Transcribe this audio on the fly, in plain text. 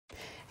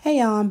Hey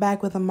y'all, I'm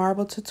back with a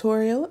marble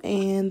tutorial,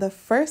 and the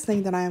first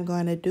thing that I'm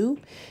going to do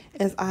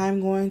is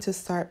I'm going to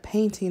start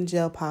painting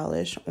gel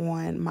polish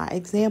on my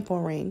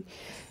example ring.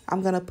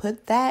 I'm going to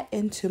put that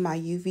into my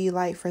UV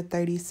light for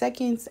 30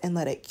 seconds and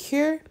let it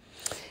cure.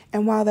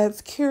 And while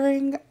that's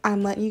curing,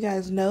 I'm letting you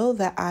guys know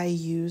that I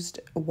used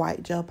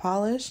white gel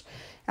polish.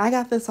 I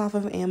got this off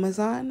of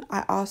Amazon.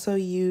 I also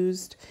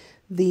used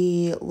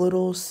the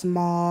little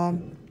small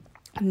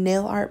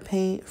nail art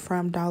paint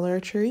from Dollar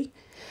Tree.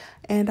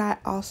 And I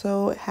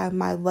also have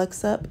my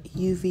Luxe Up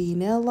UV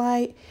nail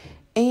light,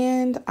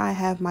 and I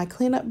have my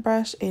cleanup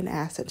brush in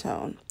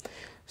acetone.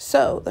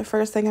 So the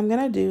first thing I'm going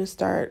to do is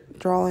start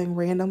drawing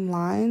random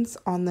lines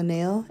on the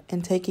nail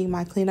and taking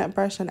my cleanup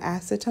brush and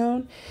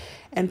acetone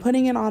and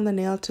putting it on the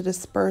nail to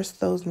disperse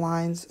those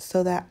lines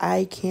so that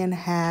I can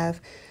have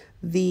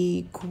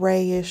the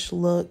grayish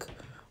look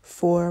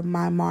for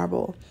my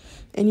marble.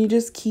 And you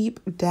just keep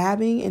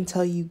dabbing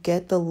until you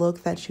get the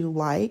look that you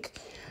like,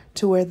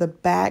 to where the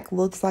back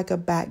looks like a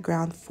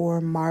background for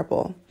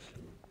marble.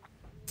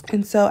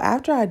 And so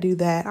after I do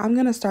that, I'm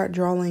going to start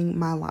drawing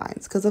my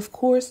lines, because of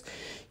course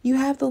you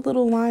have the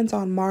little lines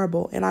on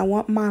marble and I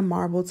want my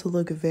marble to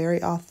look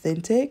very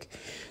authentic.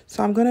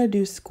 So I'm going to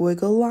do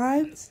squiggle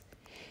lines,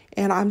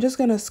 and I'm just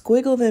going to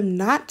squiggle them,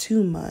 not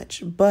too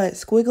much, but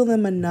squiggle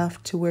them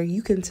enough to where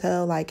you can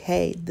tell like,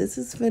 hey, this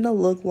is gonna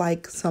look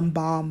like some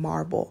bomb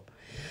marble.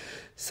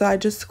 So I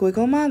just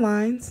squiggle my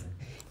lines.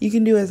 You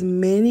can do as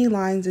many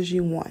lines as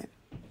you want.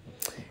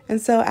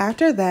 And so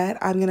after that,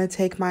 I'm going to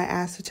take my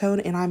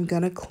acetone and I'm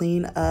going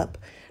to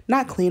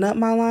not clean up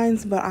my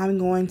lines, but I'm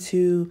going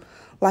to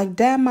like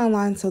dab my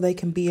lines so they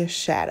can be a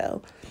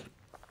shadow.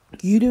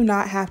 You do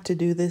not have to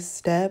do this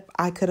step.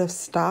 I could have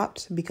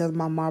stopped because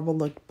my marble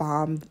looked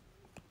bomb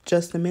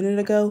just a minute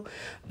ago,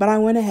 but I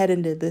went ahead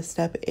and did this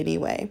step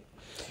anyway.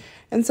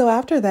 And so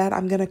after that,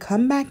 I'm going to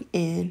come back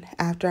in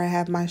after I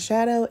have my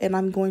shadow and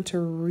I'm going to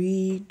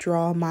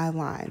redraw my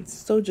lines.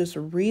 So just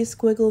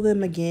re-squiggle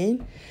them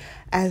again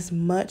as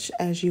much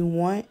as you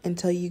want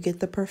until you get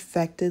the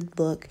perfected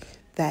look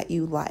that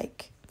you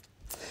like.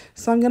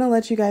 So I'm going to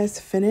let you guys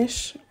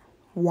finish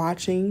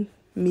watching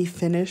me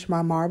finish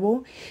my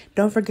marble.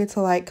 Don't forget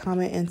to like,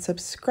 comment, and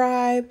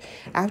subscribe.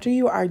 After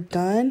you are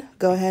done,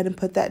 go ahead and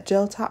put that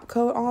gel top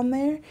coat on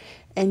there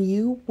and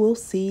you will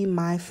see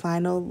my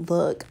final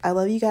look. I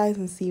love you guys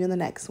and see you in the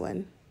next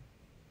one.